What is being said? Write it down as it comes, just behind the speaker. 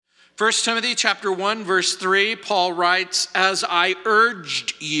1 Timothy chapter 1, verse 3, Paul writes, "As I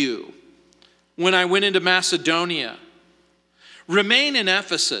urged you when I went into Macedonia, remain in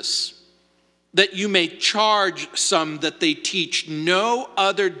Ephesus, that you may charge some that they teach no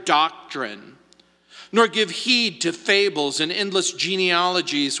other doctrine, nor give heed to fables and endless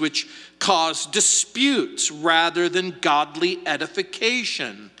genealogies which cause disputes rather than godly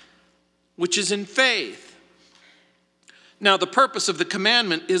edification, which is in faith. Now the purpose of the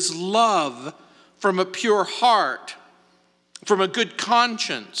commandment is love from a pure heart, from a good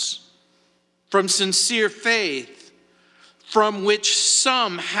conscience, from sincere faith, from which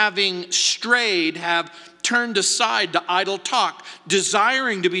some, having strayed, have turned aside to idle talk,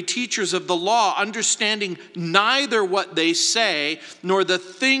 desiring to be teachers of the law, understanding neither what they say nor the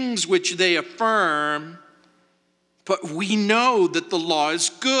things which they affirm. But we know that the law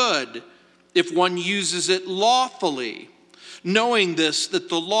is good if one uses it lawfully, knowing this, that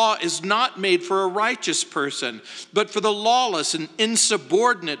the law is not made for a righteous person, but for the lawless and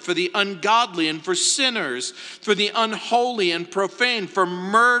insubordinate, for the ungodly and for sinners, for the unholy and profane, for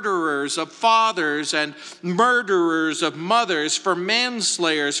murderers of fathers and murderers of mothers, for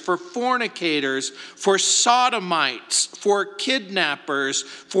manslayers, for fornicators, for sodomites, for kidnappers,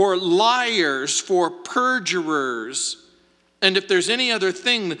 for liars, for perjurers. And if there's any other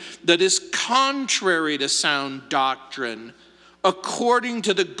thing that is contrary to sound doctrine, according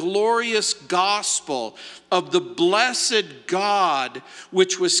to the glorious gospel of the blessed God,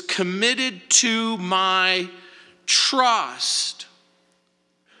 which was committed to my trust."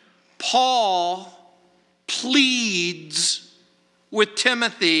 Paul pleads with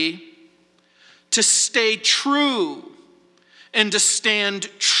Timothy to stay true and to stand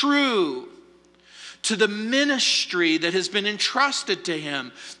true to the ministry that has been entrusted to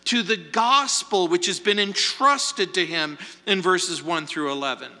him, to the gospel which has been entrusted to him in verses 1 through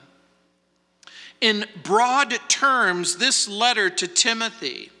 11. In broad terms, this letter to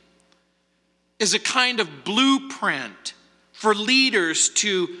Timothy is a kind of blueprint for leaders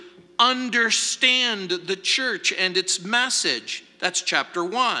to understand the church and its message. That's chapter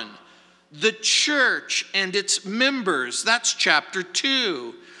 1. The church and its members. That's chapter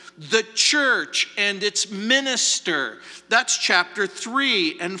 2. The church and its minister. That's chapter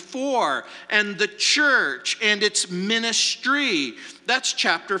 3 and 4. And the church and its ministry. That's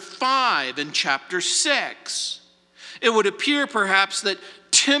chapter 5 and chapter 6. It would appear perhaps that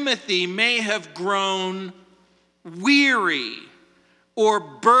Timothy may have grown weary or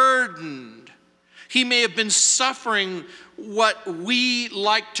burdened. He may have been suffering what we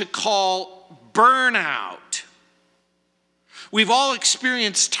like to call burnout. We've all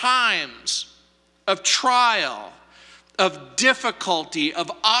experienced times of trial, of difficulty,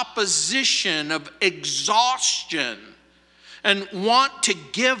 of opposition, of exhaustion, and want to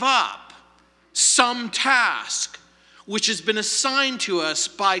give up some task which has been assigned to us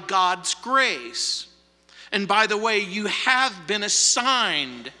by God's grace. And by the way, you have been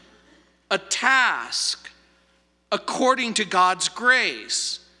assigned a task according to God's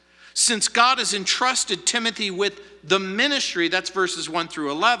grace. Since God has entrusted Timothy with the ministry, that's verses 1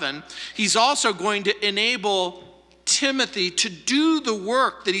 through 11, he's also going to enable Timothy to do the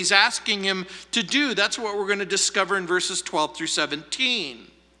work that he's asking him to do. That's what we're going to discover in verses 12 through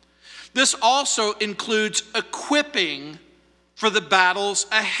 17. This also includes equipping for the battles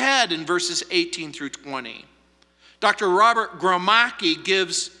ahead in verses 18 through 20. Dr. Robert Gromacki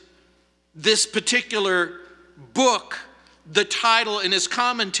gives this particular book the title in his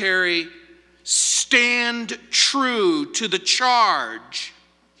commentary, "Stand True to the Charge."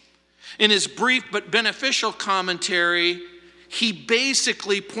 In his brief but beneficial commentary, he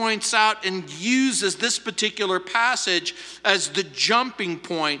basically points out and uses this particular passage as the jumping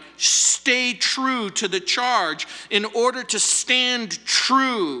point. Stay true to the charge. In order to stand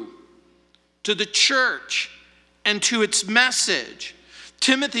true to the church and to its message,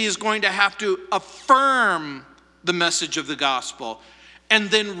 Timothy is going to have to affirm the message of the gospel and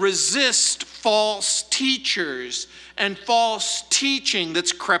then resist false teachers and false teaching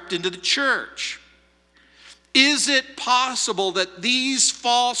that's crept into the church. Is it possible that these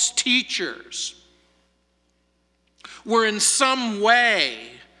false teachers were in some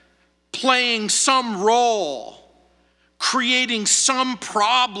way playing some role, creating some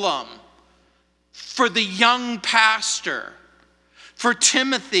problem for the young pastor, for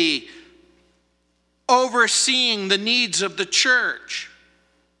Timothy, overseeing the needs of the church,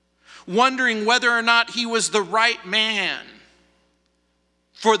 wondering whether or not he was the right man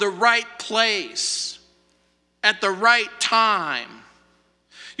for the right place at the right time?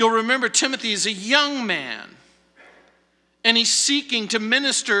 You'll remember Timothy is a young man. And he's seeking to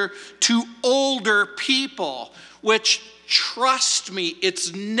minister to older people, which, trust me,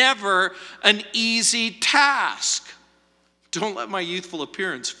 it's never an easy task. Don't let my youthful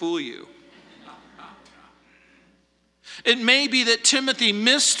appearance fool you. It may be that Timothy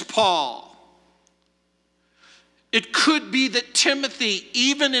missed Paul. It could be that Timothy,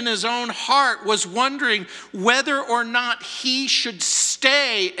 even in his own heart, was wondering whether or not he should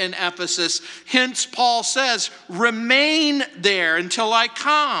stay in Ephesus. Hence, Paul says, remain there until I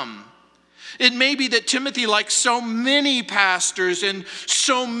come. It may be that Timothy, like so many pastors and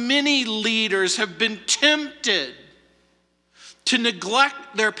so many leaders, have been tempted to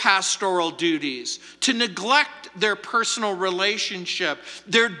neglect their pastoral duties, to neglect their personal relationship,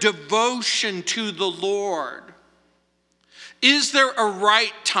 their devotion to the Lord. Is there a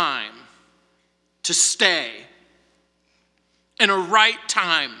right time to stay and a right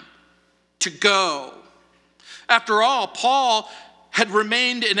time to go? After all, Paul had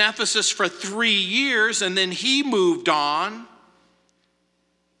remained in Ephesus for 3 years and then he moved on.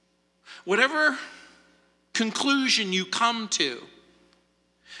 Whatever conclusion you come to,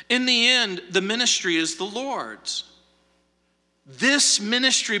 in the end, the ministry is the Lord's. This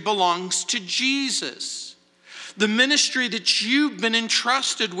ministry belongs to Jesus. The ministry that you've been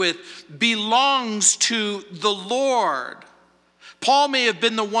entrusted with belongs to the Lord. Paul may have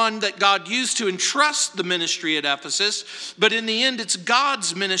been the one that God used to entrust the ministry at Ephesus, but in the end, it's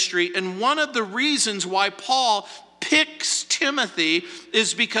God's ministry. And one of the reasons why Paul picks Timothy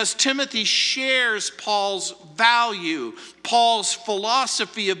is because Timothy shares Paul's value, Paul's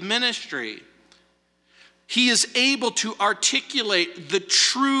philosophy of ministry. He is able to articulate the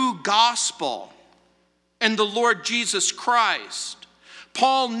true gospel and the Lord Jesus Christ.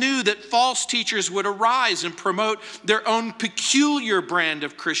 Paul knew that false teachers would arise and promote their own peculiar brand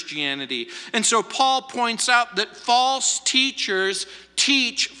of Christianity. And so Paul points out that false teachers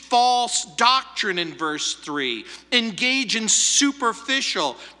teach false doctrine in verse 3, engage in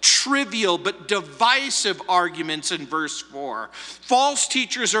superficial, trivial, but divisive arguments in verse 4. False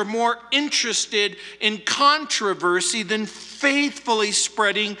teachers are more interested in controversy than faithfully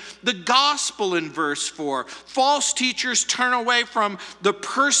spreading the gospel in verse 4. False teachers turn away from the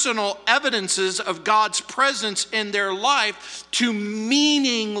personal evidences of God's presence in their life to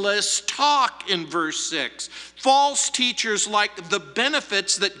meaningless talk in verse 6. False teachers like the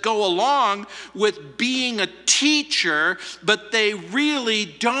benefits that go along with being a teacher, but they really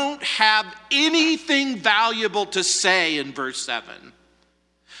don't have anything valuable to say in verse 7.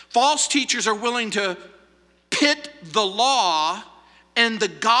 False teachers are willing to pit the law and the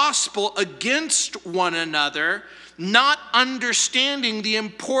gospel against one another, not understanding the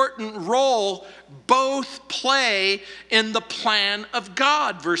important role both play in the plan of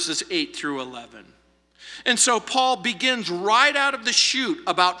God, verses 8 through 11. And so Paul begins right out of the chute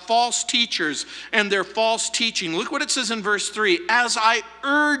about false teachers and their false teaching. Look what it says in verse 3. As I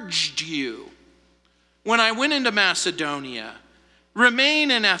urged you when I went into Macedonia,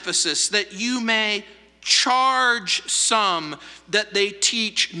 remain in Ephesus that you may charge some that they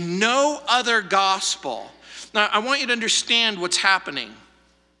teach no other gospel. Now, I want you to understand what's happening.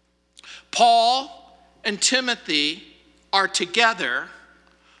 Paul and Timothy are together.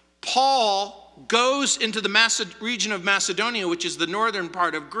 Paul goes into the region of Macedonia, which is the northern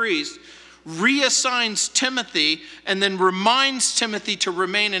part of Greece, reassigns Timothy, and then reminds Timothy to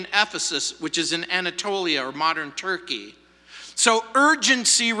remain in Ephesus, which is in Anatolia or modern Turkey. So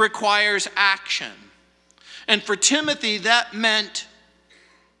urgency requires action. And for Timothy, that meant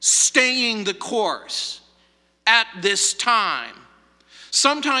staying the course at this time.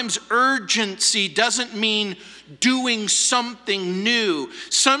 Sometimes urgency doesn't mean doing something new.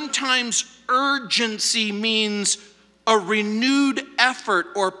 Sometimes urgency means a renewed effort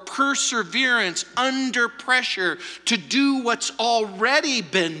or perseverance under pressure to do what's already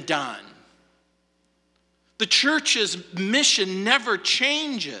been done. The church's mission never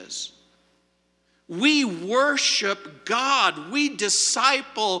changes. We worship God. We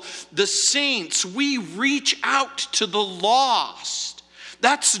disciple the saints. We reach out to the lost.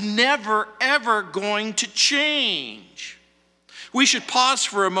 That's never, ever going to change. We should pause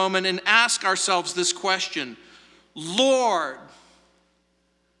for a moment and ask ourselves this question. Lord,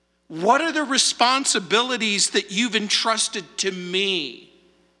 what are the responsibilities that you've entrusted to me?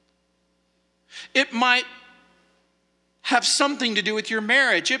 It might have something to do with your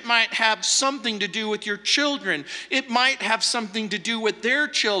marriage. It might have something to do with your children. It might have something to do with their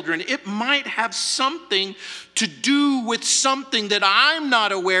children. It might have something to do with something that I'm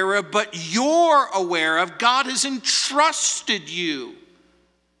not aware of, but you're aware of. God has entrusted you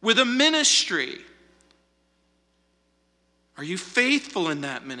with a ministry. Are you faithful in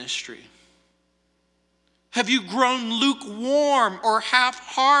that ministry? Have you grown lukewarm or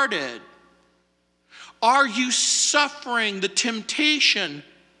half-hearted? Are you suffering the temptation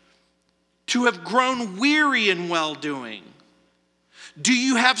to have grown weary in well-doing? Do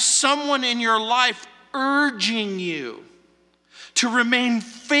you have someone in your life urging you to remain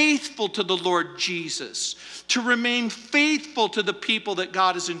faithful to the Lord Jesus, to remain faithful to the people that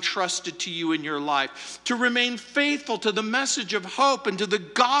God has entrusted to you in your life, to remain faithful to the message of hope and to the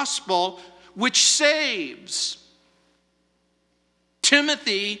gospel which saves?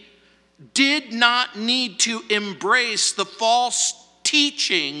 Timothy did not need to embrace the false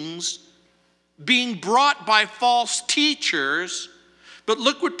teachings being brought by false teachers, but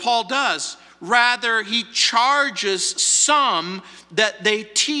look what Paul does. Rather, he charges some that they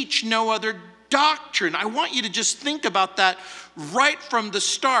teach no other doctrine. I want you to just think about that right from the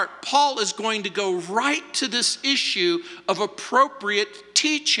start. Paul is going to go right to this issue of appropriate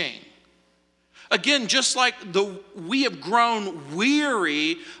teaching. Again, just like we have grown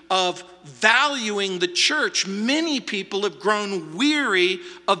weary of valuing the church, many people have grown weary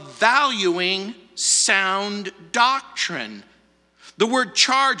of valuing sound doctrine. The word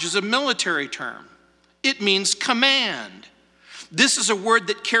charge is a military term. It means command. This is a word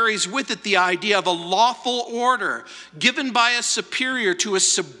that carries with it the idea of a lawful order given by a superior to a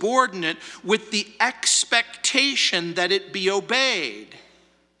subordinate with the expectation that it be obeyed.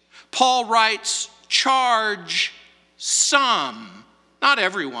 Paul writes, charge some, not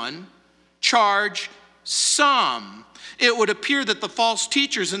everyone, charge some. It would appear that the false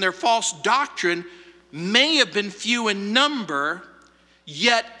teachers and their false doctrine may have been few in number,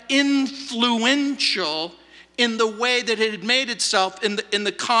 yet influential in the way that it had made itself in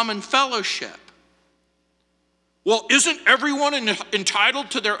the common fellowship. Well, isn't everyone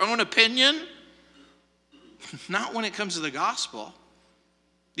entitled to their own opinion? Not when it comes to the gospel.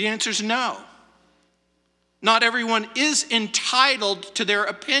 The answer is no. Not everyone is entitled to their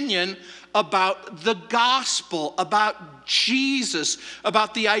opinion about the gospel, about Jesus,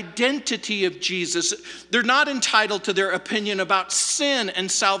 about the identity of Jesus. They're not entitled to their opinion about sin and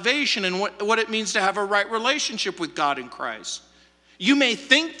salvation and what it means to have a right relationship with God in Christ. You may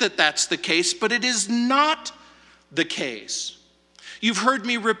think that that's the case, but it is not the case. You've heard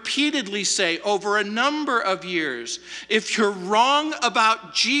me repeatedly say over a number of years, if you're wrong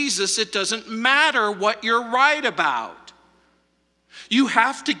about Jesus, it doesn't matter what you're right about. You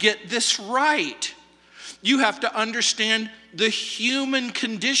have to get this right. You have to understand the human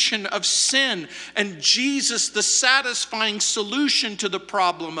condition of sin and Jesus, the satisfying solution to the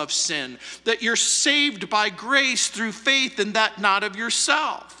problem of sin, that you're saved by grace through faith and that not of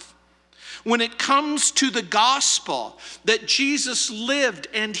yourself. When it comes to the gospel, that Jesus lived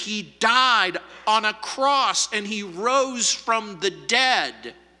and he died on a cross and he rose from the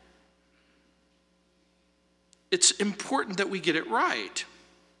dead, it's important that we get it right.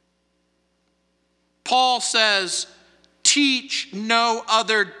 Paul says, teach no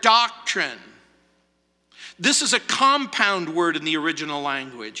other doctrine. This is a compound word in the original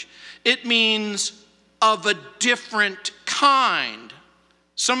language. It means of a different kind.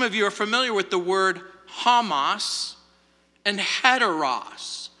 Some of you are familiar with the word homos and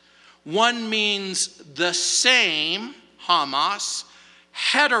heteros. One means the same, homos.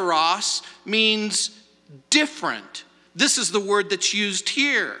 Heteros means different. This is the word that's used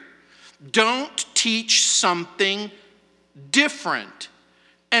here. Don't teach something different.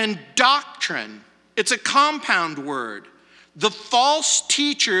 And doctrine, it's a compound word. The false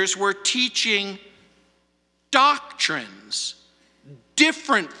teachers were teaching doctrines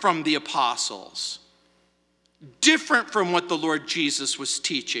different from the apostles, different from what the Lord Jesus was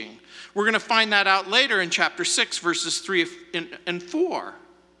teaching. We're going to find that out later in chapter 6, verses 3 and 4.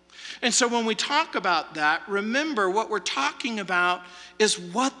 And so when we talk about that, remember what we're talking about is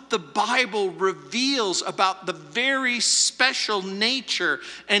what the Bible reveals about the very special nature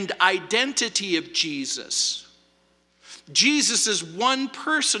and identity of Jesus. Jesus is one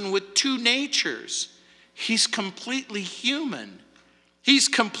person with two natures. He's completely human. He's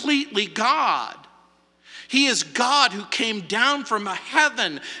completely God. He is God who came down from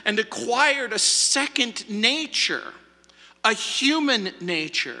heaven and acquired a second nature, a human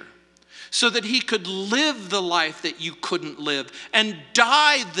nature, so that he could live the life that you couldn't live and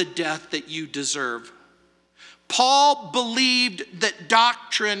die the death that you deserve. Paul believed that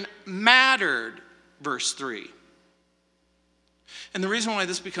doctrine mattered, verse 3. And the reason why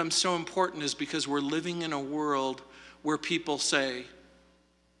this becomes so important is because we're living in a world where people say,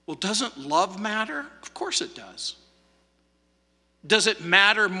 well, doesn't love matter? Of course it does. Does it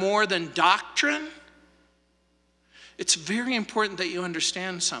matter more than doctrine? It's very important that you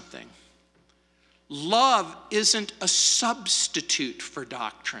understand something. Love isn't a substitute for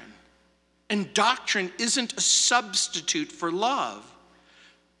doctrine, and doctrine isn't a substitute for love.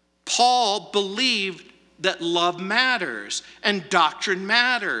 Paul believed that love matters, and doctrine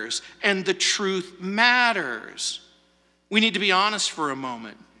matters, and the truth matters. We need to be honest for a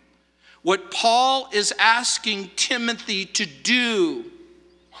moment. What Paul is asking Timothy to do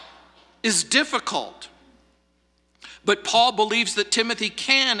is difficult. But Paul believes that Timothy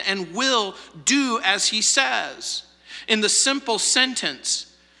can and will do as he says. In the simple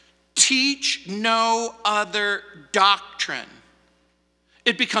sentence, teach no other doctrine.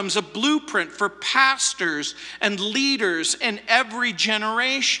 It becomes a blueprint for pastors and leaders in every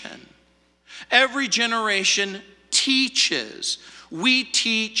generation. Every generation teaches. We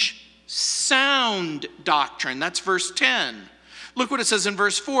teach sound doctrine. That's verse 10. Look what it says in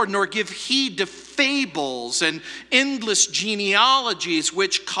verse 4. Nor give heed to fables and endless genealogies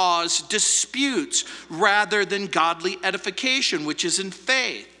which cause disputes rather than godly edification, which is in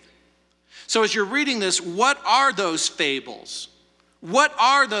faith. So as you're reading this, what are those fables? What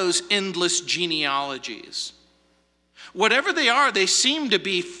are those endless genealogies? Whatever they are, they seem to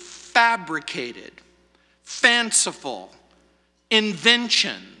be fabricated, fanciful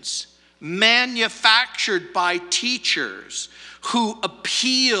inventions manufactured by teachers who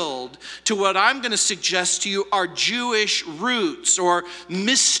appealed to what I'm going to suggest to you are Jewish roots or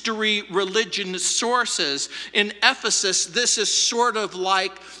mystery religion sources. In Ephesus, this is sort of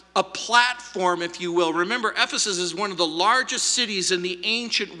like a platform, if you will. Remember, Ephesus is one of the largest cities in the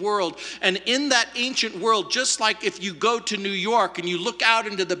ancient world. And in that ancient world, just like if you go to New York and you look out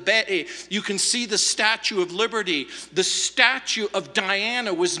into the bay, you can see the Statue of Liberty. The statue of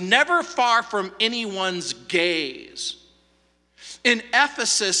Diana was never far from anyone's gaze. In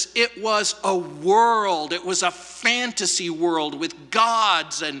Ephesus, it was a world. It was a fantasy world with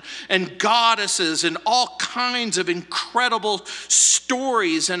gods and goddesses and all kinds of incredible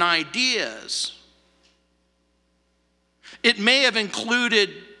stories and ideas. It may have included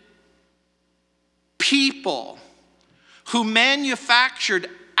people who manufactured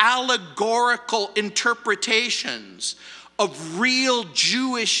allegorical interpretations of real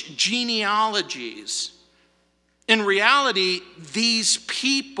Jewish genealogies. In reality, these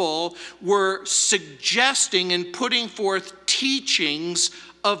people were suggesting and putting forth teachings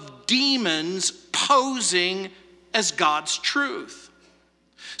of demons posing as God's truth.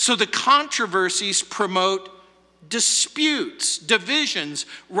 So the controversies promote disputes, divisions,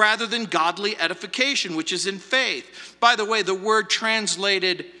 rather than godly edification, which is in faith. By the way, the word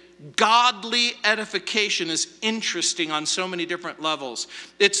translated godly edification is interesting on so many different levels.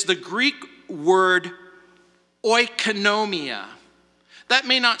 It's the Greek word oikonomia. That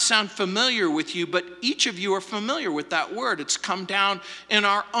may not sound familiar with you, but each of you are familiar with that word. It's come down in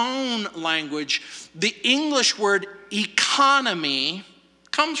our own language. The English word economy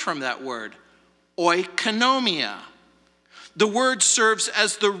comes from that word, oikonomia. The word serves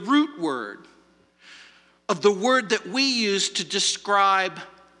as the root word of the word that we use to describe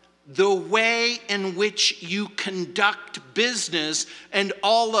the way in which you conduct business and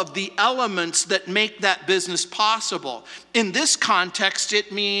all of the elements that make that business possible. In this context,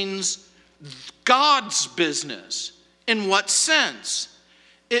 it means God's business. In what sense?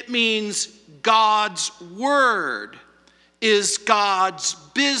 It means God's word is God's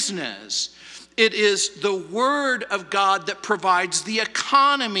business. It is the word of God that provides the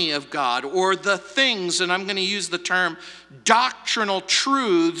economy of God, or the things, and I'm going to use the term doctrinal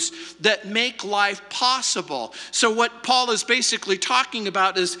truths that make life possible. So what Paul is basically talking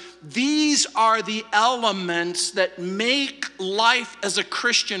about is these are the elements that make life as a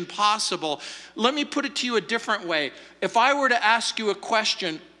Christian possible. Let me put it to you a different way. If I were to ask you a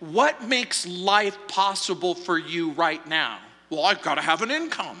question, what makes life possible for you right now? Well, I've got to have an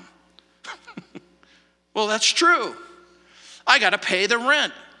income. Well, that's true. I got to pay the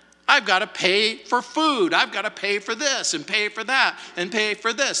rent. I've got to pay for food. I've got to pay for this and pay for that and pay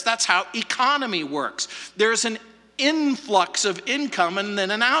for this. That's how economy works. There's an influx of income and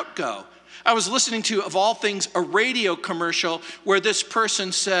then an outgo. I was listening to, of all things, a radio commercial where this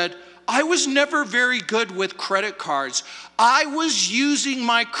person said, I was never very good with credit cards. I was using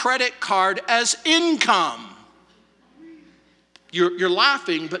my credit card as income. You're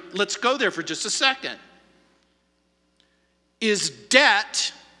laughing, but let's go there for just a second. Is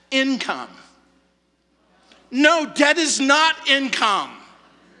debt income? No, debt is not income.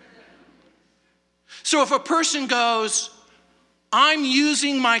 So if a person goes, I'm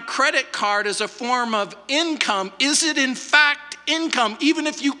using my credit card as a form of income, is it in fact income, even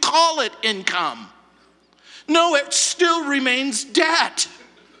if you call it income? No, it still remains debt.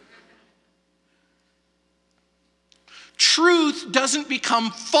 Truth doesn't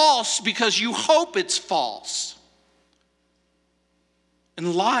become false because you hope it's false.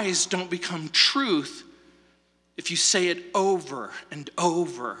 And lies don't become truth if you say it over and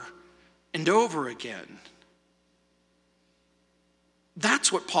over and over again.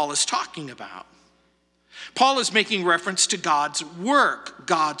 That's what Paul is talking about. Paul is making reference to God's work,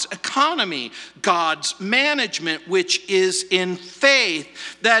 God's economy, God's management, which is in faith.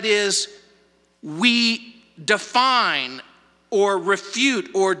 That is, we define or refute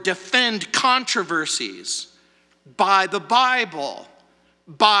or defend controversies by the Bible,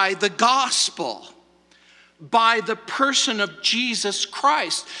 by the gospel, by the person of Jesus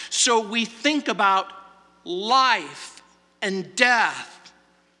Christ. So we think about life and death,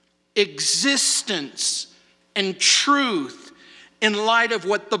 existence and truth in light of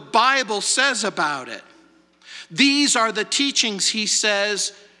what the Bible says about it. These are the teachings, he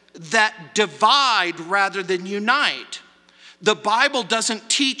says, that divide rather than unite. The Bible doesn't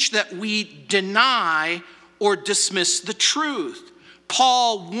teach that we deny or dismiss the truth.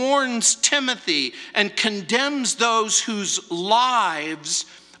 Paul warns Timothy and condemns those whose lives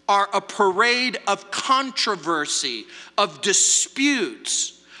are a parade of controversy, of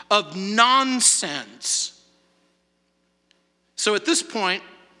disputes, of nonsense. So at this point,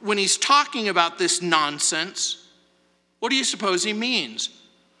 when he's talking about this nonsense, what do you suppose he means?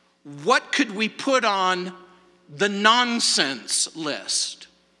 What could we put on the nonsense list?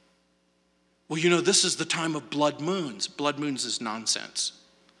 Well, you know, this is the time of blood moons. Blood moons is nonsense.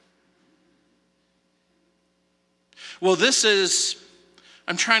 Well,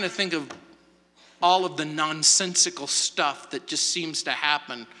 I'm trying to think of all of the nonsensical stuff that just seems to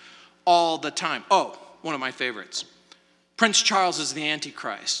happen all the time. Oh, one of my favorites. Prince Charles is the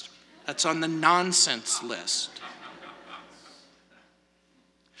Antichrist. That's on the nonsense list.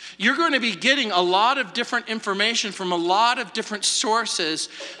 You're going to be getting a lot of different information from a lot of different sources,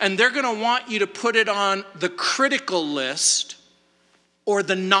 and they're going to want you to put it on the critical list or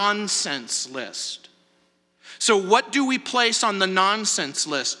the nonsense list. So what do we place on the nonsense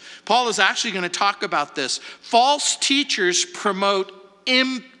list? Paul is actually going to talk about this. False teachers promote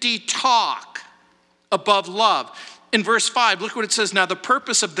empty talk above love. In verse 5, look what it says. Now the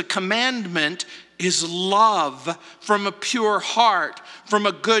purpose of the commandment is love from a pure heart, from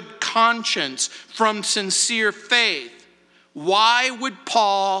a good conscience, from sincere faith. Why would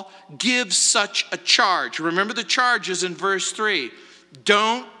Paul give such a charge? Remember the charge is in verse 3.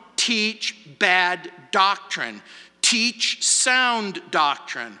 Don't teach bad doctrine. Teach sound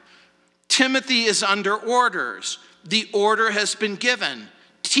doctrine. Timothy is under orders. The order has been given.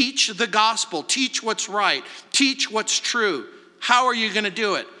 Teach the gospel. Teach what's right. Teach what's true. How are you going to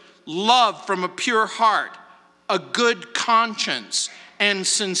do it? Love from a pure heart, a good conscience, and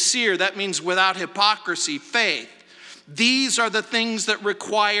sincere. That means without hypocrisy, faith. These are the things that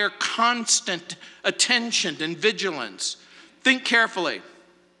require constant attention and vigilance. Think carefully.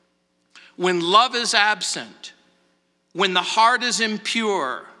 When love is absent, when the heart is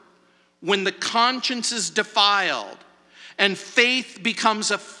impure, when the conscience is defiled, and faith becomes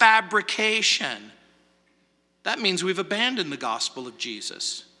a fabrication, that means we've abandoned the gospel of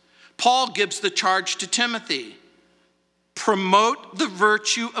Jesus. Paul gives the charge to Timothy. Promote the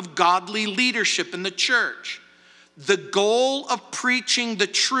virtue of godly leadership in the church. The goal of preaching the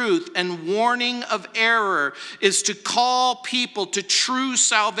truth and warning of error is to call people to true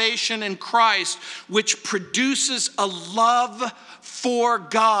salvation in Christ, which produces a love for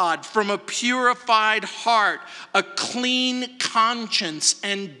God from a purified heart, a clean conscience,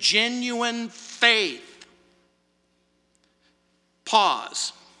 and genuine faith.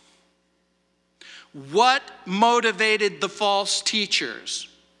 Pause. What motivated the false teachers?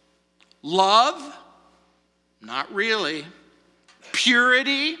 Love? Not really.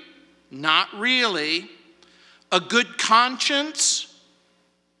 Purity? Not really. A good conscience?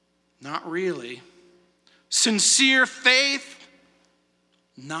 Not really. Sincere faith?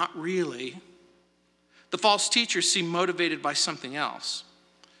 Not really. The false teachers seem motivated by something else,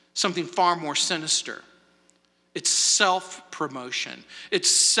 something far more sinister. It's self-promotion. It's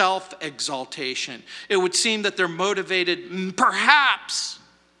self-exaltation. It would seem that they're motivated perhaps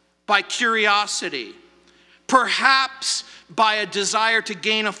by curiosity, perhaps by a desire to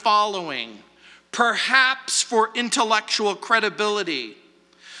gain a following, perhaps for intellectual credibility.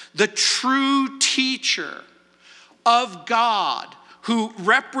 The true teacher of God who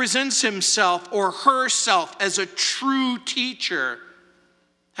represents himself or herself as a true teacher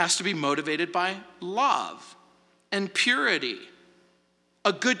has to be motivated by love and purity.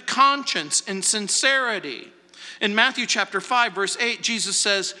 a good conscience, and sincerity. In Matthew chapter 5, verse 8, Jesus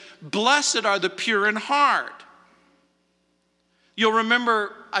says, "Blessed are the pure in heart." You'll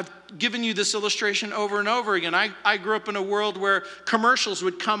remember, I've given you this illustration over and over again. I grew up in a world where commercials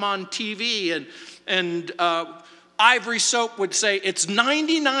would come on TV and Ivory Soap would say, it's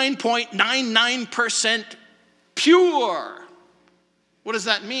 99.99% pure. What does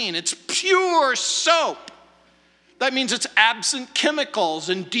that mean? It's pure soap. That means it's absent chemicals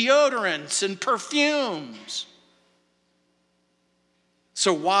and deodorants and perfumes.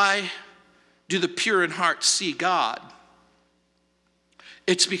 So why do the pure in heart see God?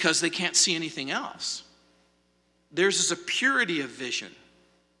 It's because they can't see anything else. Theirs is a purity of vision.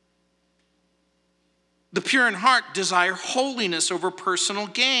 The pure in heart desire holiness over personal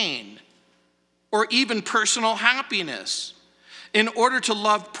gain or even personal happiness. In order to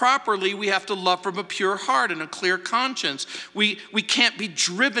love properly, we have to love from a pure heart and a clear conscience. We can't be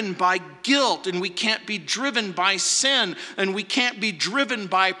driven by guilt, and we can't be driven by sin, and we can't be driven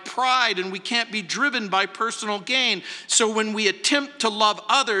by pride, and we can't be driven by personal gain. So when we attempt to love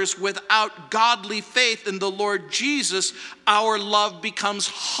others without godly faith in the Lord Jesus, our love becomes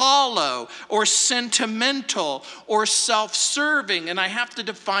hollow or sentimental or self-serving. And I have to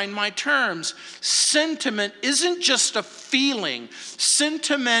define my terms. Sentiment isn't just a feeling.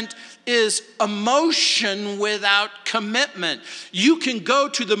 Sentiment is emotion without commitment. You can go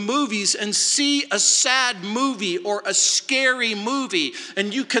to the movies and see a sad movie or a scary movie,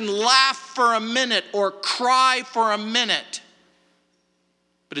 and you can laugh for a minute or cry for a minute,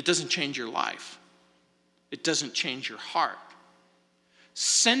 but it doesn't change your life. It doesn't change your heart.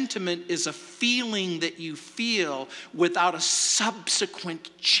 Sentiment is a feeling that you feel without a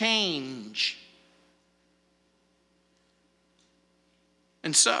subsequent change.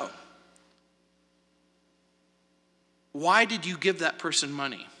 And so, why did you give that person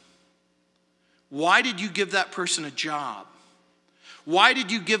money? Why did you give that person a job? Why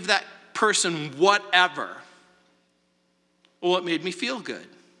did you give that person whatever? Well, it made me feel good.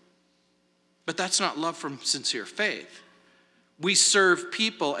 But that's not love from sincere faith. We serve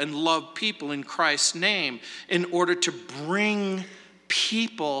people and love people in Christ's name in order to bring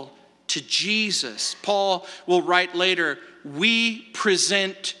people to Jesus. Paul will write later, we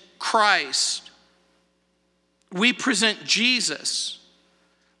present Christ. We present Jesus.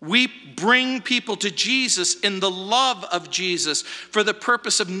 We bring people to Jesus in the love of Jesus for the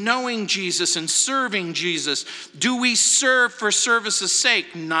purpose of knowing Jesus and serving Jesus. Do we serve for service's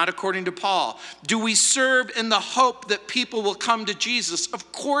sake? Not according to Paul. Do we serve in the hope that people will come to Jesus?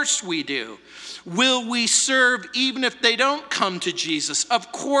 Of course we do. Will we serve even if they don't come to Jesus?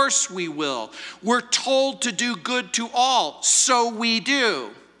 Of course we will. We're told to do good to all, so we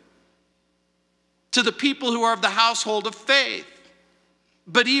do. To the people who are of the household of faith.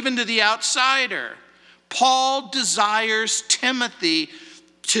 But even to the outsider, Paul desires Timothy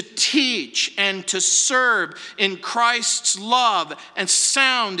to teach and to serve in Christ's love and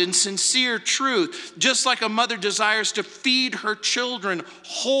sound and sincere truth, just like a mother desires to feed her children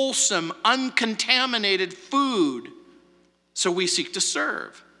wholesome, uncontaminated food. So we seek to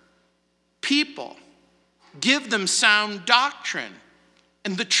serve people, give them sound doctrine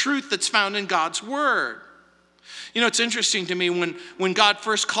and the truth that's found in God's word. You know, it's interesting to me when God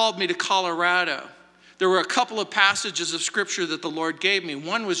first called me to Colorado, there were a couple of passages of scripture that the Lord gave me.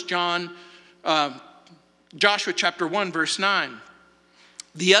 One was Joshua chapter 1, verse 9.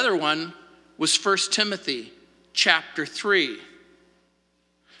 The other one was 1 Timothy chapter 3,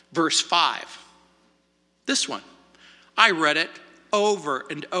 verse 5. This one. I read it over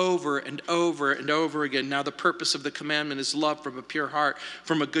and over and over and over again. Now the purpose of the commandment is love from a pure heart,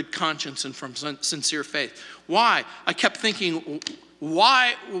 from a good conscience, and from sincere faith. Why? I kept thinking,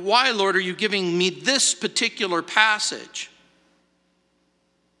 why, Lord, are you giving me this particular passage?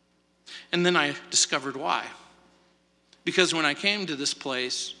 And then I discovered why. Because when I came to this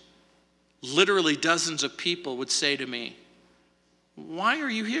place, literally dozens of people would say to me, why are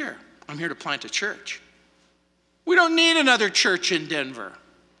you here? I'm here to plant a church. We don't need another church in Denver.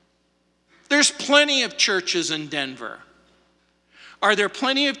 There's plenty of churches in Denver. Are there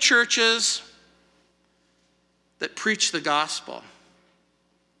plenty of churches that preach the gospel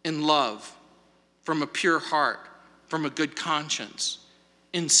in love, from a pure heart, from a good conscience,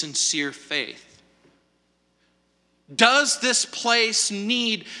 in sincere faith? Does this place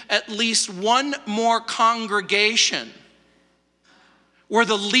need at least one more congregation where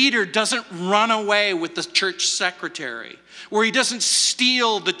the leader doesn't run away with the church secretary, where he doesn't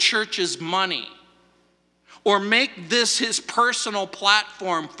steal the church's money, or make this his personal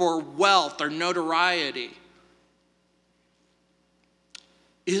platform for wealth or notoriety?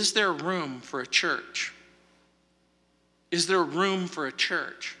 is there room for a church? Is there room for a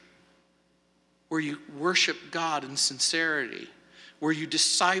church where you worship God in sincerity, where you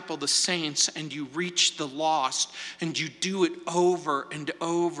disciple the saints and you reach the lost and you do it over and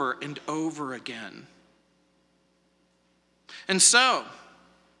over and over again? And so,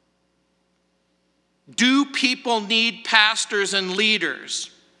 do people need pastors and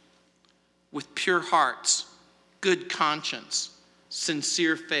leaders with pure hearts, good conscience,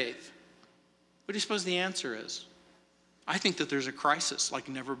 sincere faith? What do you suppose the answer is? I think that there's a crisis like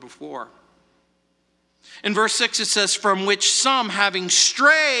never before. In verse 6 it says, from which some, having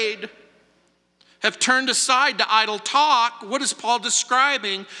strayed, have turned aside to idle talk. What is Paul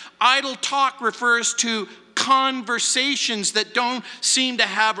describing? Idle talk refers to conversations that don't seem to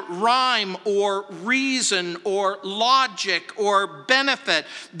have rhyme or reason or logic or benefit.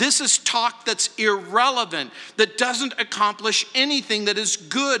 This is talk that's irrelevant, that doesn't accomplish anything that is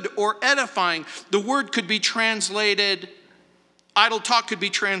good or edifying. The word could be translated, idle talk could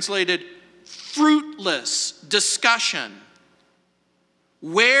be translated fruitless discussion.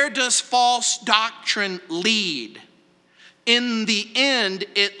 Where does false doctrine lead? In the end,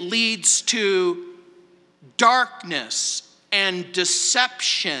 it leads to darkness and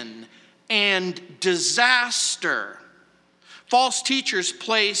deception and disaster. False teachers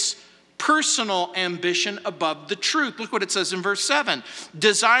place personal ambition above the truth. Look what it says in verse 7.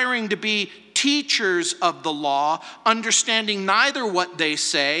 Desiring to be teachers of the law, understanding neither what they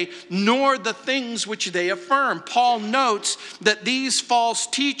say nor the things which they affirm. Paul notes that these false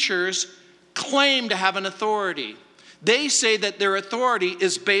teachers claim to have an authority. They say that their authority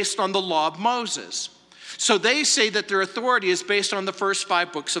is based on the law of Moses. So they say that their authority is based on the first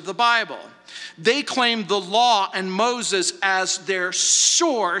 5 books of the Bible. They claim the law and Moses as their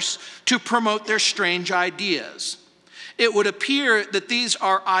source to promote their strange ideas. It would appear that these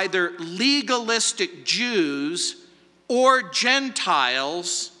are either legalistic Jews or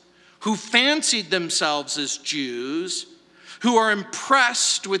Gentiles who fancied themselves as Jews, who are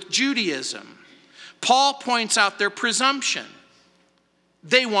impressed with Judaism. Paul points out their presumption.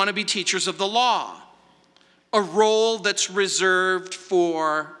 They want to be teachers of the law, a role that's reserved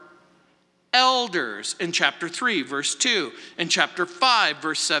for elders in chapter 3, verse 2, and chapter 5,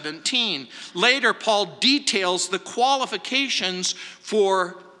 verse 17. Later, Paul details the qualifications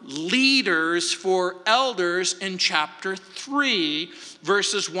for leaders, for elders in chapter 3,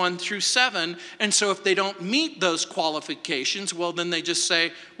 verses 1 through 7. And so if they don't meet those qualifications, well, then they just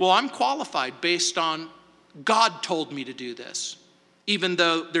say, well, I'm qualified based on God told me to do this, even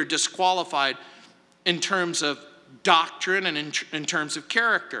though they're disqualified in terms of doctrine and in terms of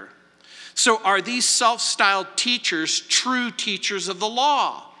character. So are these self-styled teachers true teachers of the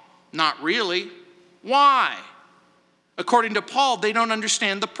law? Not really. Why? According to Paul, they don't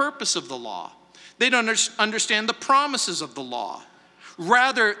understand the purpose of the law. They don't understand the promises of the law.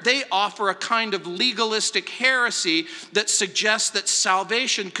 Rather, they offer a kind of legalistic heresy that suggests that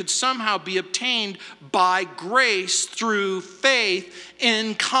salvation could somehow be obtained by grace through faith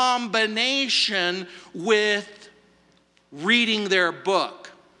in combination with reading their book,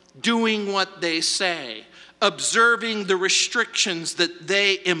 doing what they say, observing the restrictions that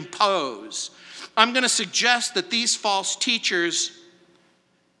they impose. I'm going to suggest that these false teachers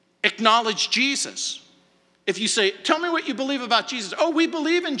acknowledge Jesus. If you say, tell me what you believe about Jesus. Oh, we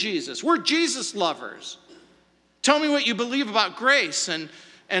believe in Jesus. We're Jesus lovers. Tell me what you believe about grace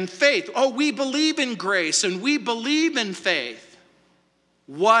and faith. Oh, we believe in grace and we believe in faith.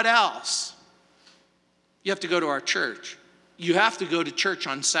 What else? You have to go to our church. You have to go to church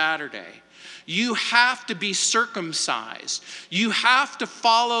on Saturday. You have to be circumcised. You have to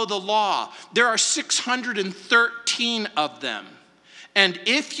follow the law. There are 613 of them. And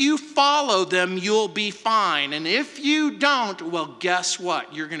if you follow them, you'll be fine. And if you don't, well, guess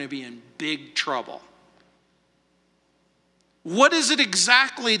what? You're going to be in big trouble. What is it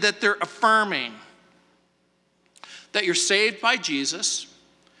exactly that they're affirming? That you're saved by Jesus.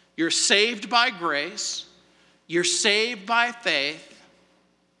 You're saved by grace. You're saved by faith.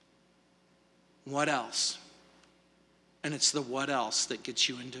 What else? And it's the what else that gets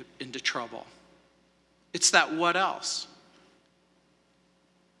you into trouble. It's that what else.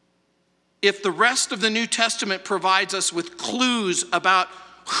 If the rest of the New Testament provides us with clues about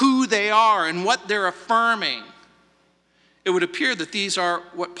who they are and what they're affirming, it would appear that these are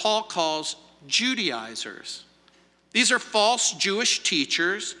what Paul calls Judaizers. These are false Jewish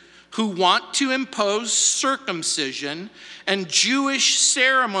teachers who want to impose circumcision and Jewish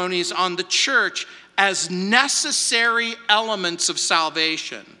ceremonies on the church as necessary elements of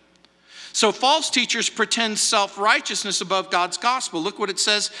salvation. So false teachers pretend self-righteousness above God's gospel. Look what it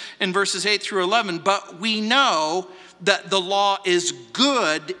says in verses 8 through 11. But we know that the law is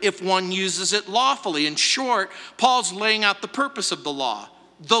good if one uses it lawfully. In short, Paul's laying out the purpose of the law.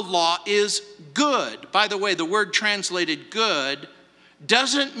 The law is good. By the way, the word translated good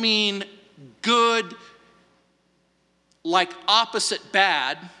doesn't mean good like opposite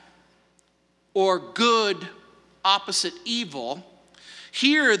bad or good opposite evil.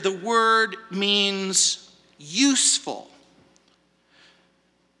 Here, the word means useful.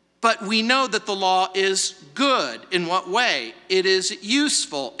 But we know that the law is good. In what way? It is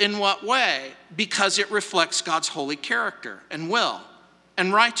useful. In what way? Because it reflects God's holy character and will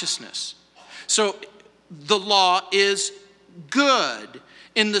and righteousness. So the law is good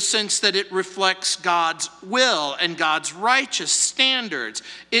in the sense that it reflects God's will and God's righteous standards.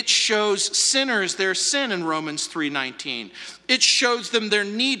 It shows sinners their sin in Romans 3:19. It shows them their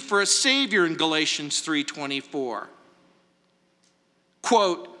need for a Savior in Galatians 3:24.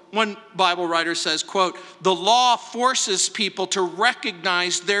 Quote, one Bible writer says, quote, the law forces people to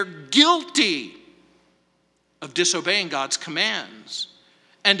recognize they're guilty of disobeying God's commands.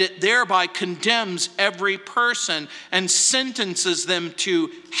 And it thereby condemns every person and sentences them to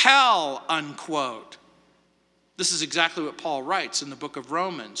hell, unquote. This is exactly what Paul writes in the book of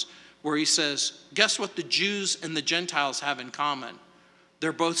Romans, where he says, guess what the Jews and the Gentiles have in common?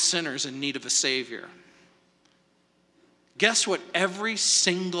 They're both sinners in need of a Savior. Guess what every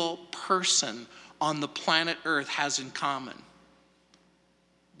single person on the planet Earth has in common?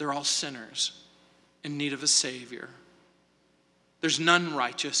 They're all sinners in need of a Savior. There's none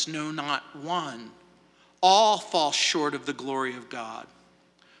righteous, no, not one. All fall short of the glory of God.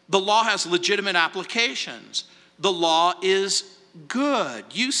 The law has legitimate applications. The law is good,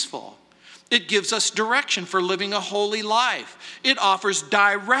 useful. It gives us direction for living a holy life. It offers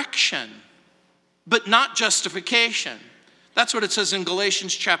direction, but not justification. That's what it says in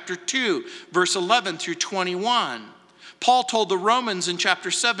Galatians chapter 2, verse 11 through 21. Paul told the Romans in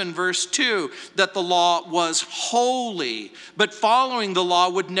chapter 7, verse 2, that the law was holy, but following the law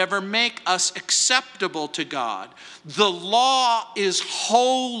would never make us acceptable to God. The law is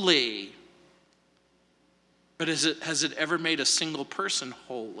holy, but has it ever made a single person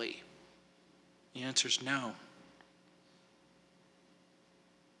holy? The answer is no.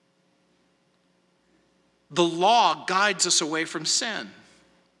 The law guides us away from sin.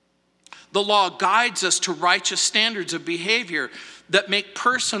 The law guides us to righteous standards of behavior that make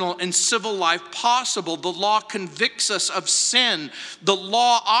personal and civil life possible. The law convicts us of sin. The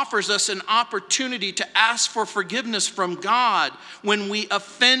law offers us an opportunity to ask for forgiveness from God when we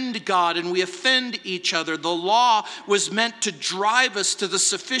offend God and we offend each other. The law was meant to drive us to the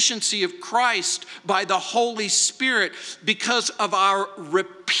sufficiency of Christ by the Holy Spirit because of our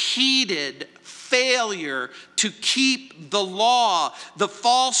repeated failure to keep the law. The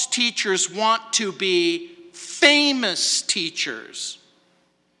false teachers want to be famous teachers,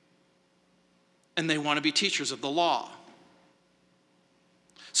 and they want to be teachers of the law.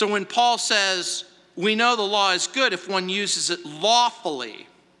 So when Paul says, we know the law is good if one uses it lawfully.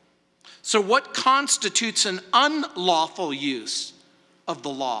 So what constitutes an unlawful use of the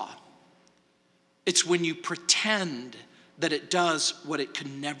law? It's when you pretend that it does what it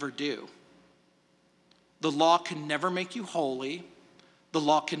can never do. The law can never make you holy. The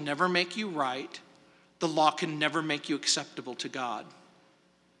law can never make you right. The law can never make you acceptable to God.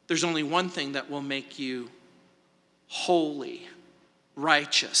 There's only one thing that will make you holy,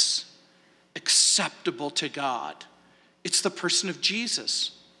 righteous, acceptable to God. It's the person of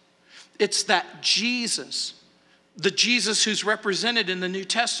Jesus. It's that Jesus, the Jesus who's represented in the New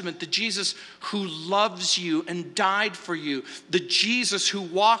Testament, the Jesus who loves you and died for you, the Jesus who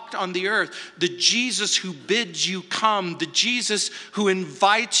walked on the earth, the Jesus who bids you come, the Jesus who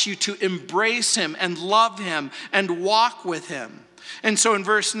invites you to embrace him and love him and walk with him. And so in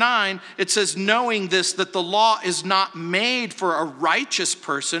verse 9, it says, knowing this, that the law is not made for a righteous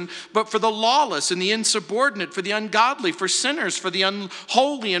person, but for the lawless and the insubordinate, for the ungodly, for sinners, for the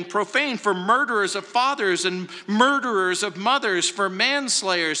unholy and profane, for murderers of fathers and murderers of mothers, for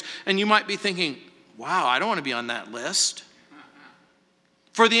manslayers. And you might be thinking, wow, I don't want to be on that list.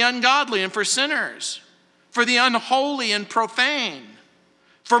 For the ungodly and for sinners, for the unholy and profane,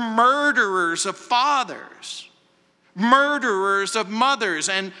 for murderers of fathers, murderers of mothers,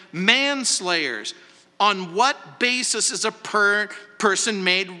 and manslayers. On what basis is a person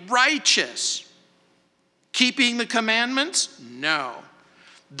made righteous? Keeping the commandments? No.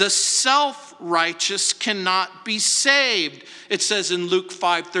 The self-righteous cannot be saved. It says in Luke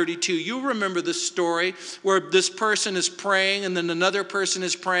 5:32. You remember the story where this person is praying and then another person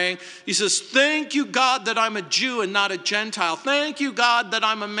is praying. He says, thank you, God, that I'm a Jew and not a Gentile. Thank you, God, that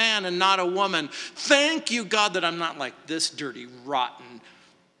I'm a man and not a woman. Thank you, God, that I'm not like this dirty, rotten,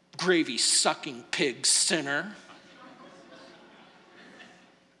 gravy-sucking pig sinner.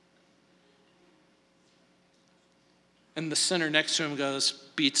 And the sinner next to him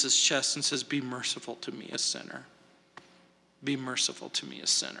beats his chest and says, be merciful to me, a sinner. Be merciful to me, a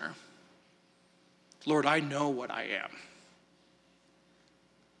sinner. Lord, I know what I am.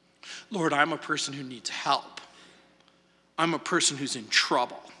 Lord, I'm a person who needs help. I'm a person who's in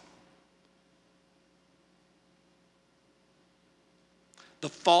trouble. The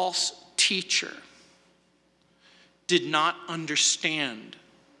false teacher did not understand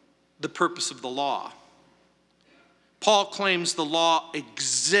the purpose of the law. Paul claims the law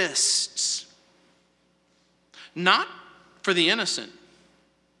exists not for the innocent,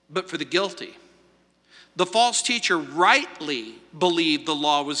 but for the guilty. The false teacher rightly believed the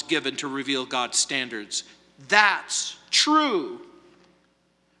law was given to reveal God's standards. That's true.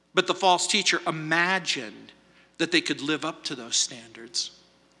 But the false teacher imagined that they could live up to those standards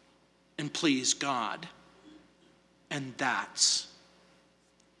and please God. And that's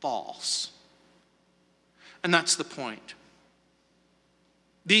false. And that's the point.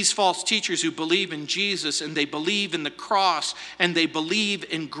 These false teachers who believe in Jesus and they believe in the cross and they believe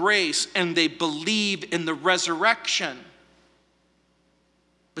in grace and they believe in the resurrection.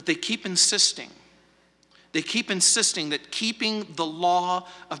 But they keep insisting. They keep insisting that keeping the law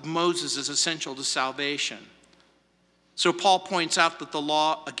of Moses is essential to salvation. So Paul points out that the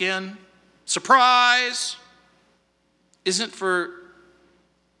law, again, surprise, isn't for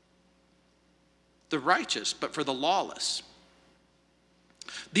the righteous, but for the lawless.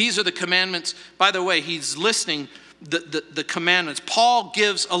 These are the commandments. By the way, he's listing the commandments. Paul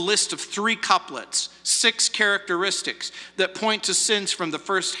gives a list of 3 couplets, 6 characteristics that point to sins from the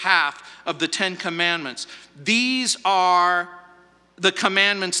first half of the 10 commandments. These are the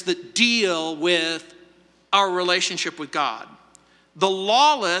commandments that deal with our relationship with God. The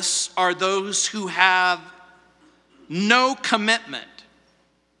lawless are those who have no commitment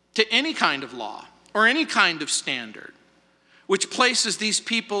to any kind of law or any kind of standard, which places these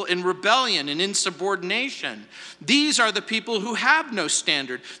people in rebellion and insubordination. These are the people who have no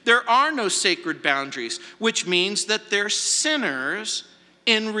standard. There are no sacred boundaries, which means that they're sinners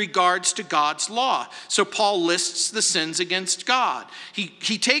in regards to God's law. So Paul lists the sins against God. He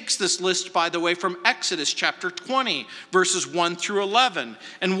takes this list, by the way, from Exodus chapter 20, verses 1 through 11.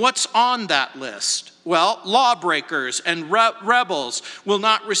 And what's on that list? Well, lawbreakers and rebels will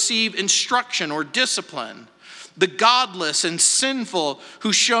not receive instruction or discipline. The godless and sinful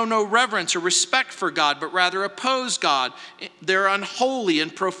who show no reverence or respect for God, but rather oppose God. They're unholy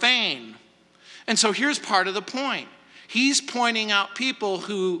and profane. And so here's part of the point. He's pointing out people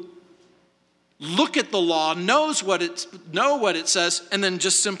who look at the law, know what it says, and then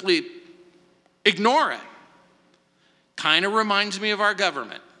just simply ignore it. Kind of reminds me of our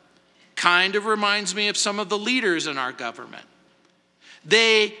government. Kind of reminds me of some of the leaders in our government.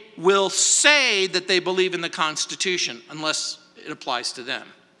 They will say that they believe in the Constitution unless it applies to them.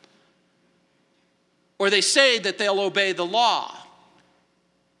 Or they say that they'll obey the law,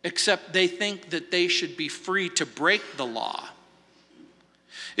 except they think that they should be free to break the law.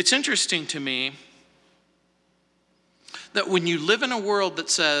 It's interesting to me that when you live in a world that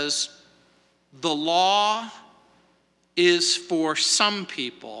says the law is for some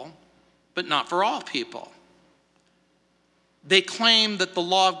people, but not for all people, they claim that the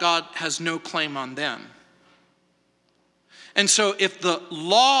law of God has no claim on them. And so if the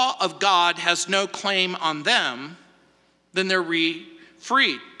law of God has no claim on them, then they're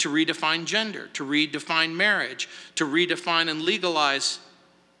free to redefine gender, to redefine marriage, to redefine and legalize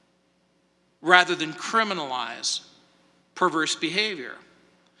rather than criminalize perverse behavior.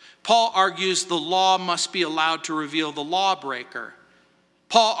 Paul argues the law must be allowed to reveal the lawbreaker.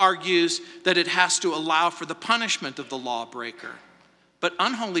 Paul argues that it has to allow for the punishment of the lawbreaker. But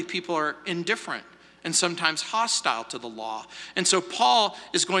unholy people are indifferent and sometimes hostile to the law. And so Paul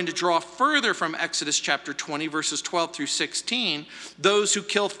is going to draw further from Exodus chapter 20, verses 12 through 16. Those who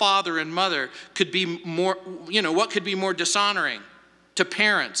kill father and mother could be more, what could be more dishonoring to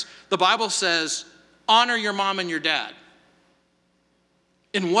parents? The Bible says, honor your mom and your dad.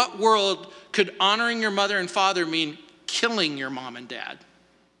 In what world could honoring your mother and father mean killing your mom and dad?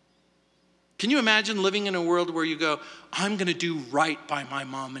 Can you imagine living in a world where you go, I'm going to do right by my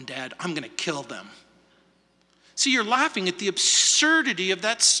mom and dad. I'm going to kill them. See, you're laughing at the absurdity of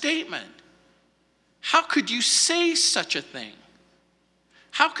that statement. How could you say such a thing?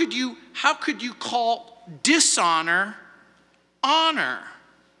 How could you call dishonor honor?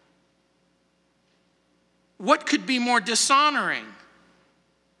 What could be more dishonoring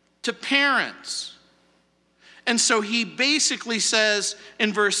to parents? And so he basically says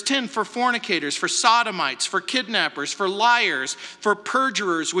in verse 10, for fornicators, for sodomites, for kidnappers, for liars, for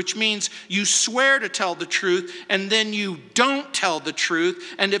perjurers, which means you swear to tell the truth and then you don't tell the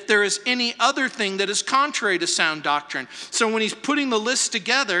truth, and if there is any other thing that is contrary to sound doctrine. So when he's putting the list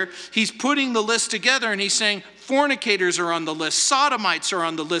together and he's saying, fornicators are on the list, sodomites are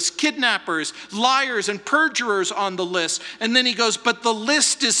on the list, kidnappers, liars, and perjurers on the list. And then he goes, but the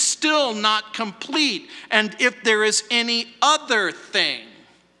list is still not complete. And if there is any other thing,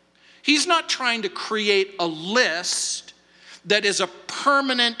 he's not trying to create a list that is a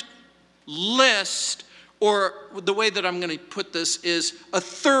permanent list, or the way that I'm going to put this is a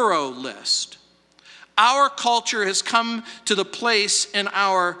thorough list. Our culture has come to the place in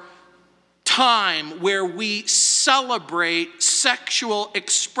our time where we celebrate sexual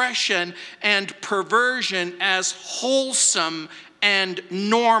expression and perversion as wholesome and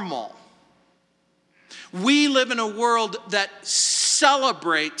normal. We live in a world that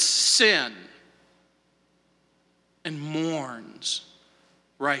celebrates sin and mourns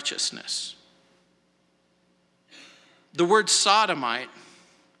righteousness. The word sodomite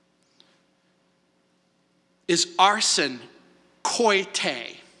is arsen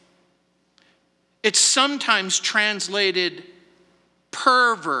koite. It's sometimes translated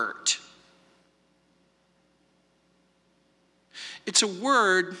pervert. It's a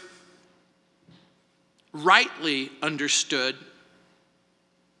word, rightly understood,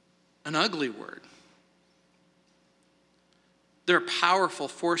 an ugly word. There are powerful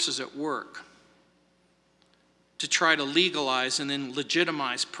forces at work to try to legalize and then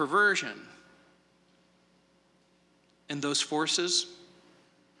legitimize perversion. And those forces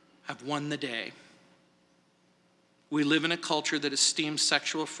have won the day. We live in a culture that esteems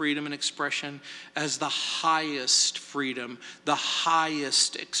sexual freedom and expression as the highest freedom, the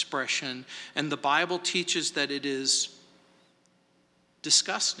highest expression. And the Bible teaches that it is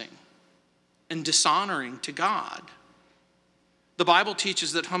disgusting and dishonoring to God. The Bible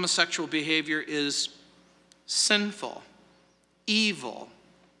teaches that homosexual behavior is sinful, evil,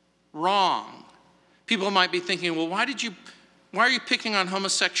 wrong. People might be thinking, well, why are you picking on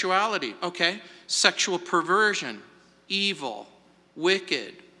homosexuality? Okay, sexual perversion, evil,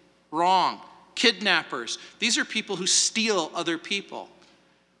 wicked, wrong, kidnappers. These are people who steal other people.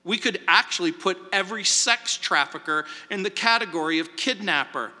 We could actually put every sex trafficker in the category of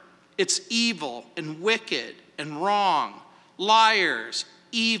kidnapper. It's evil and wicked and wrong. Liars,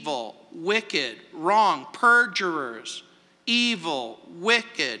 evil, wicked, wrong. Perjurers, evil,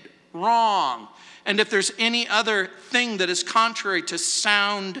 wicked, wrong. And if there's any other thing that is contrary to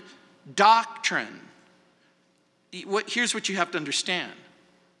sound doctrine, here's what you have to understand.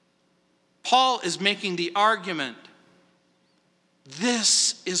 Paul is making the argument,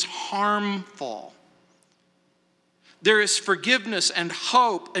 this is harmful. There is forgiveness and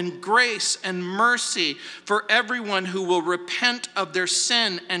hope and grace and mercy for everyone who will repent of their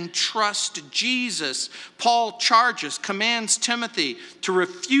sin and trust Jesus. Paul commands Timothy to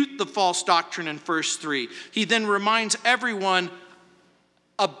refute the false doctrine in verse 3. He then reminds everyone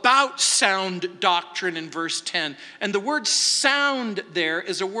about sound doctrine in verse 10. And the word sound there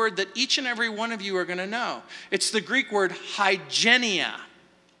is a word that each and every one of you are going to know. It's the Greek word hygienia.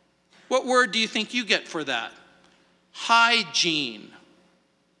 What word do you think you get for that? Hygiene.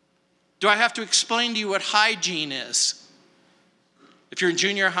 Do I have to explain to you what hygiene is? If you're in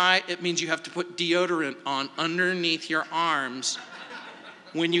junior high, it means you have to put deodorant on underneath your arms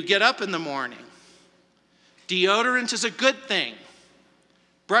when you get up in the morning. Deodorant is a good thing.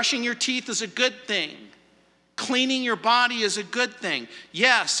 Brushing your teeth is a good thing. Cleaning your body is a good thing.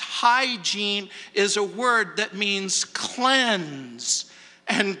 Yes, hygiene is a word that means cleanse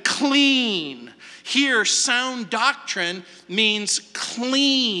and clean. Here, sound doctrine means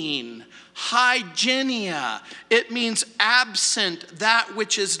clean. Hygienia. It means absent that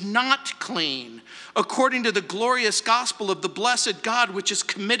which is not clean. According to the glorious gospel of the blessed God, which is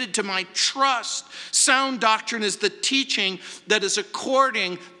committed to my trust. Sound doctrine is the teaching that is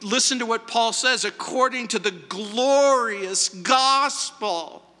listen to what Paul says, according to the glorious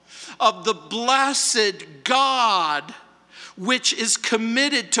gospel of the blessed God, which is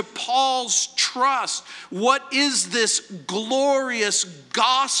committed to Paul's trust. What is this glorious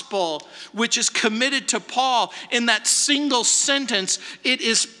gospel which is committed to Paul? In that single sentence, it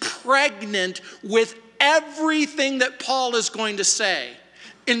is pregnant with everything that Paul is going to say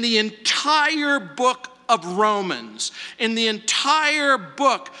in the entire book of Romans, in the entire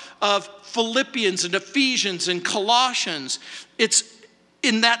book of Philippians and Ephesians and Colossians, it's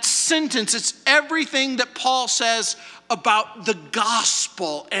in that sentence, it's everything that Paul says about the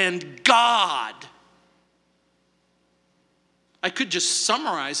gospel and God. I could just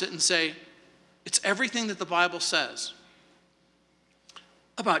summarize it and say, it's everything that the Bible says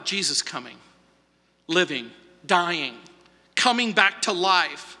about Jesus coming, living, dying, coming back to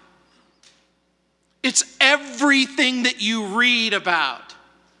life. It's everything that you read about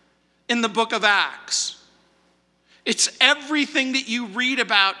in the book of Acts. It's everything that you read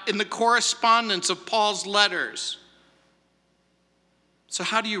about in the correspondence of Paul's letters. So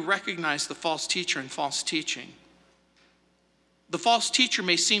how do you recognize the false teacher and false teaching? The false teacher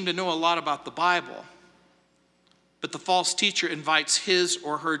may seem to know a lot about the Bible, but the false teacher invites his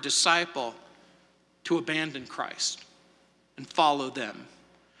or her disciple to abandon Christ and follow them.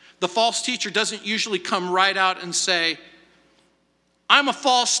 The false teacher doesn't usually come right out and say, I'm a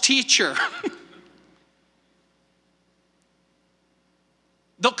false teacher.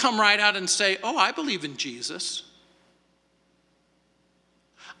 They'll come right out and say, oh, I believe in Jesus.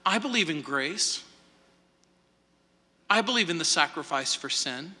 I believe in grace. I believe in the sacrifice for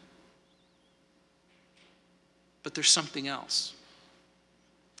sin. But there's something else.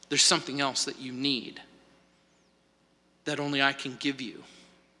 There's something else that you need that only I can give you.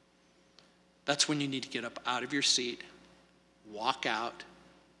 That's when you need to get up out of your seat, walk out,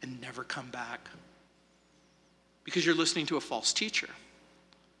 and never come back. Because you're listening to a false teacher.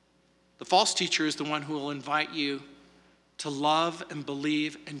 The false teacher is the one who will invite you to love and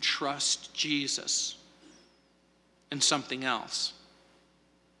believe and trust Jesus and something else.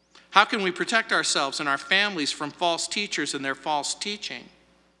 How can we protect ourselves and our families from false teachers and their false teaching?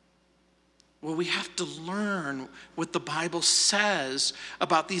 Well, we have to learn what the Bible says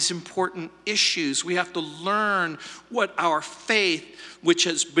about these important issues. We have to learn what our faith, which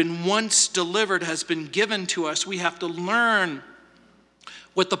has been once delivered, has been given to us. We have to learn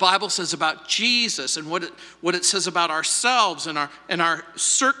what the Bible says about Jesus and what it says about ourselves and our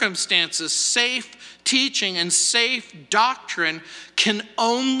circumstances. Safe teaching and safe doctrine can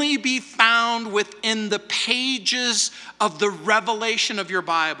only be found within the pages of the revelation of your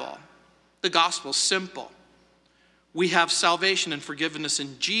Bible. The gospel's simple. We have salvation and forgiveness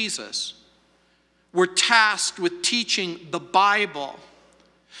in Jesus. We're tasked with teaching the Bible.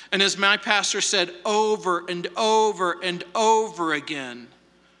 And as my pastor said over and over and over again,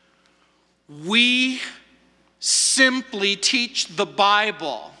 we simply teach the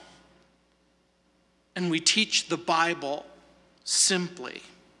Bible. And we teach the Bible simply.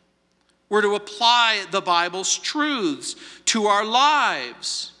 We're to apply the Bible's truths to our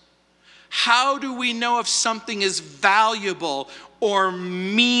lives. How do we know if something is valuable or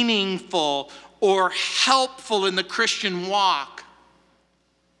meaningful or helpful in the Christian walk?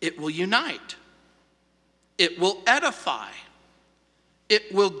 It will unite. It will edify.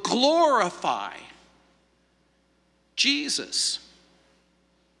 It will glorify Jesus.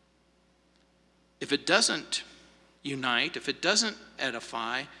 If it doesn't unite, if it doesn't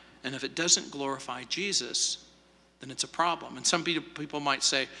edify, and if it doesn't glorify Jesus, then it's a problem. And some people might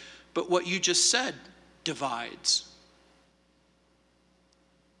say, but what you just said divides.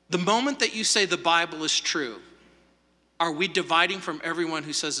 The moment that you say the Bible is true, are we dividing from everyone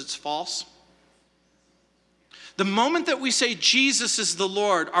who says it's false? The moment that we say Jesus is the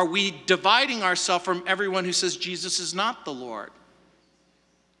Lord, are we dividing ourselves from everyone who says Jesus is not the Lord?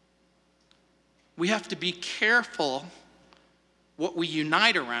 We have to be careful what we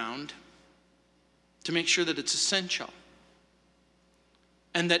unite around to make sure that it's essential.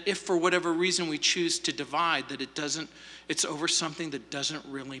 And that if for whatever reason we choose to divide, that it's over something that doesn't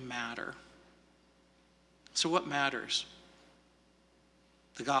really matter. So what matters?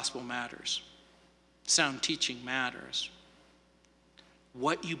 The gospel matters. Sound teaching matters.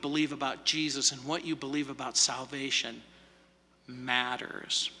 What you believe about Jesus and what you believe about salvation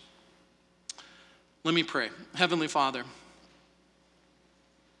matters. Let me pray. Heavenly Father,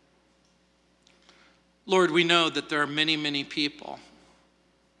 Lord, we know that there are many, many people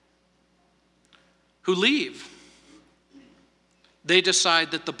who leave. They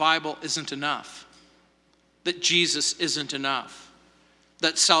decide that the Bible isn't enough, that Jesus isn't enough,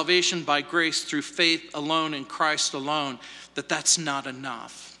 that salvation by grace through faith alone in Christ alone, that's not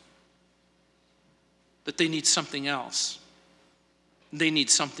enough, that they need something else. They need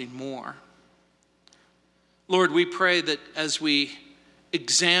something more. Lord, we pray that as we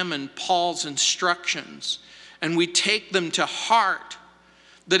examine Paul's instructions and we take them to heart,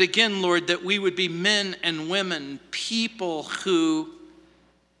 That again, Lord, that we would be men and women, people who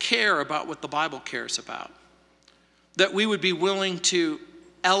care about what the Bible cares about. That we would be willing to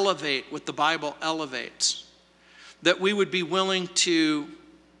elevate what the Bible elevates. That we would be willing to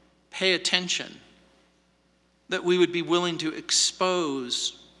pay attention. That we would be willing to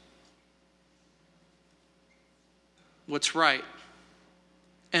expose what's right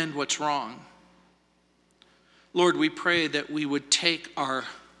and what's wrong. Lord, we pray that we would take our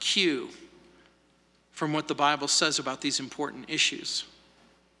cue from what the Bible says about these important issues.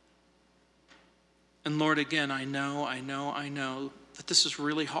 And Lord, again, I know that this is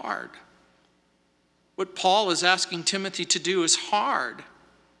really hard. What Paul is asking Timothy to do is hard.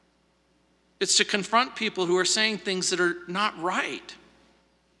 It's to confront people who are saying things that are not right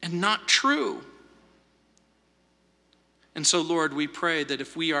and not true. And so, Lord, we pray that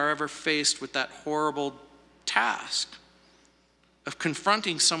if we are ever faced with that horrible task of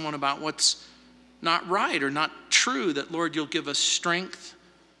confronting someone about what's not right or not true, that, Lord, you'll give us strength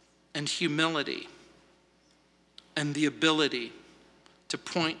and humility and the ability to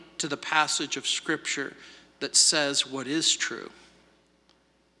point to the passage of Scripture that says what is true.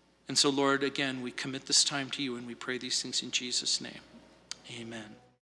 And so, Lord, again, we commit this time to you and we pray these things in Jesus' name. Amen.